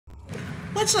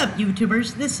What's up,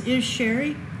 YouTubers? This is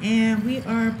Cherie, and we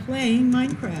are playing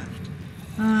Minecraft.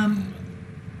 I'm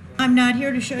not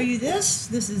here to show you this.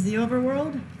 This is the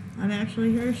overworld. I'm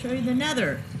actually here to show you the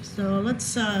Nether. So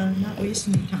let's not waste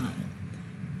any time.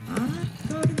 Let's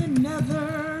go to the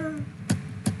Nether.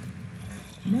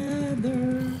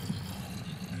 Nether.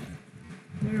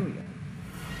 There we go.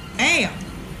 Bam!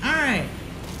 Alright.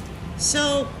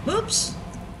 So, oops.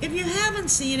 If you haven't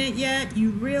seen it yet, you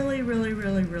really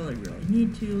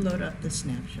need to load up the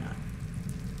snapshot.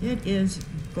 It is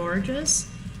gorgeous.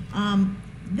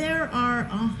 There are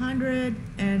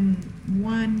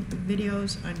 101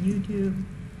 videos on YouTube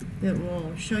that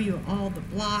will show you all the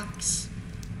blocks.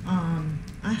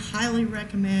 I highly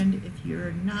recommend, if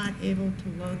you're not able to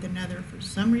load the Nether for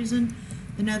some reason,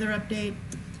 the Nether update,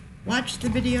 watch the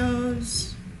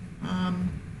videos.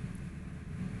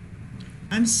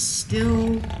 I'm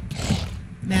still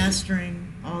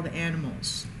mastering all the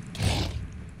animals.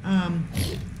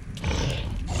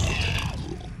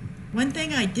 One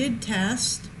thing I did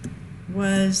test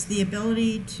was the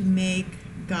ability to make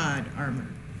God armor.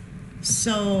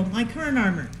 So my current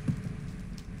armor,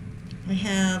 I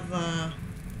have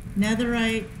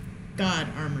netherite God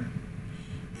armor.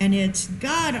 And it's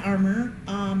God armor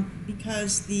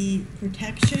because the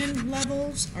protection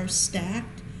levels are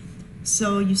stacked.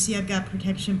 So you see I've got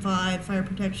protection 5, fire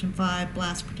protection 5,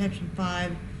 blast protection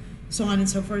 5, so on and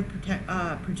so forth,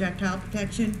 projectile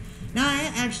protection. Now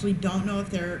I actually don't know if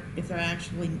they're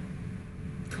actually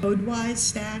code-wise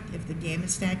stacked, if the game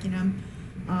is stacking them.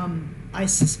 I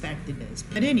suspect it is.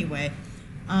 But anyway,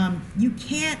 you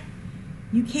can't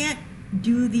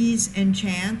do these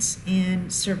enchants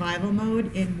in survival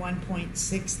mode in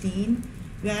 1.16.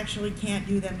 You actually can't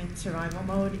do them in survival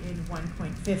mode in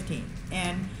 1.15.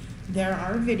 And there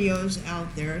are videos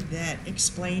out there that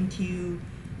explain to you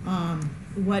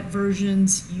what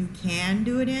versions you can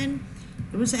do it in.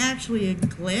 It was actually a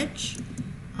glitch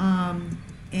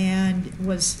and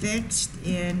was fixed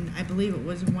in, I believe it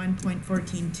was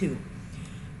 1.14.2.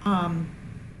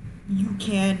 You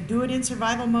can do it in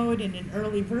survival mode in an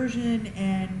early version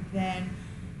and then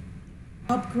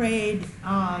upgrade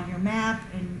your map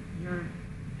and your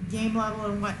game level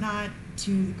and whatnot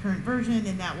to the current version,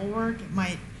 and that will work. It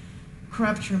might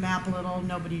corrupt your map a little.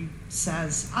 Nobody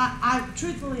says.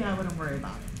 Truthfully, I wouldn't worry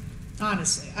about it.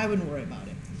 Honestly, I wouldn't worry about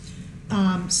it.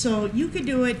 So you could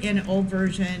do it in an old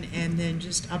version and then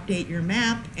just update your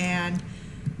map, and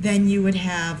then you would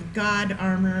have God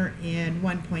armor in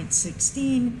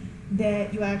 1.16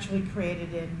 that you actually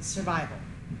created in survival.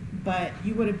 But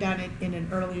you would have done it in an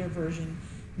earlier version,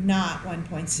 not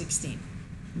 1.16.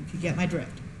 If you get my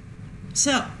drift.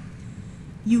 So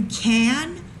you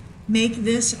can make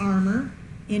this armor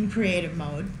in creative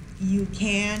mode. You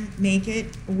can make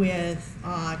it with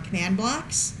command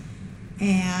blocks,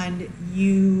 and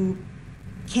you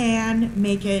can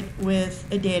make it with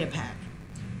a data pack.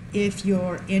 If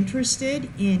you're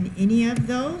interested in any of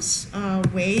those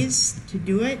ways to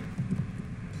do it,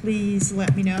 please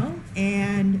let me know,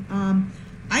 and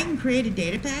I can create a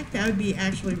data pack. That would be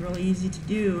actually really easy to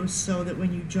do, so that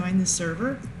when you join the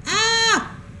server,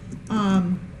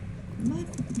 am I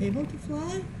able to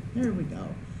fly? There we go.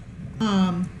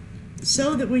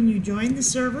 So that when you join the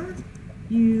server,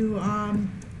 you,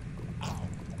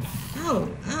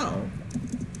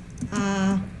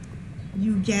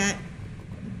 you get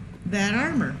that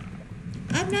armor.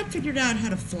 I've not figured out how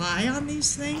to fly on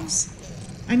these things.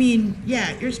 I mean,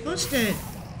 yeah, you're supposed to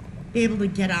be able to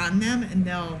get on them and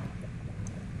they'll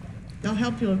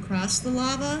help you across the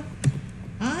lava.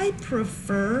 I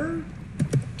prefer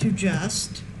to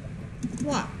just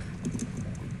walk.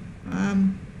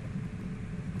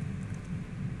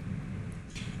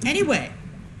 Anyway,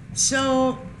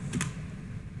 so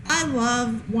I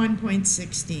love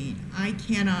 1.16. I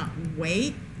cannot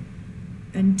wait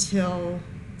until,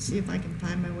 see if I can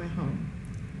find my way home.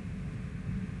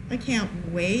 I can't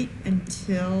wait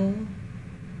until,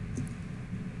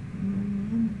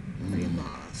 I'm pretty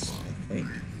lost, I think.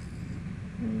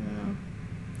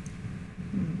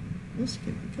 This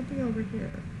could be over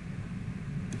here.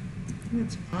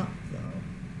 It's up though.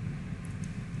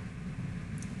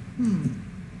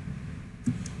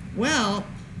 Well,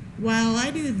 while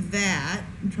I do that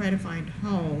and try to find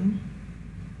home,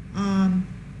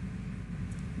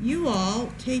 you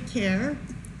all take care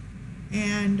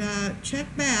and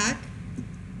check back.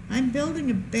 I'm building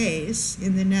a base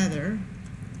in the Nether.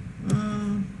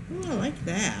 Oh, I like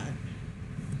that.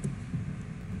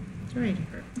 It's right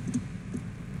here.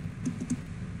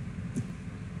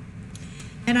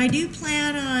 And I do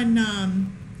plan on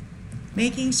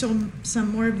making some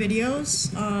more videos.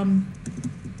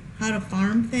 how to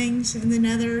farm things in the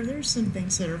Nether. There's some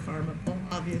things that are farmable,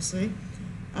 obviously.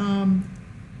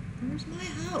 Where's my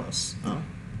house? Oh,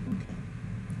 okay.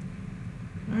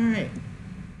 All right.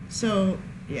 So,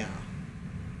 yeah.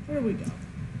 Here we go.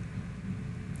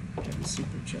 Try to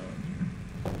super chill in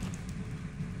here.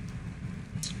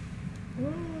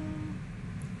 Whoa.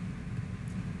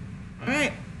 All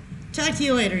right. Talk to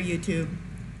you later, YouTube.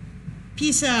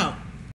 Peace out.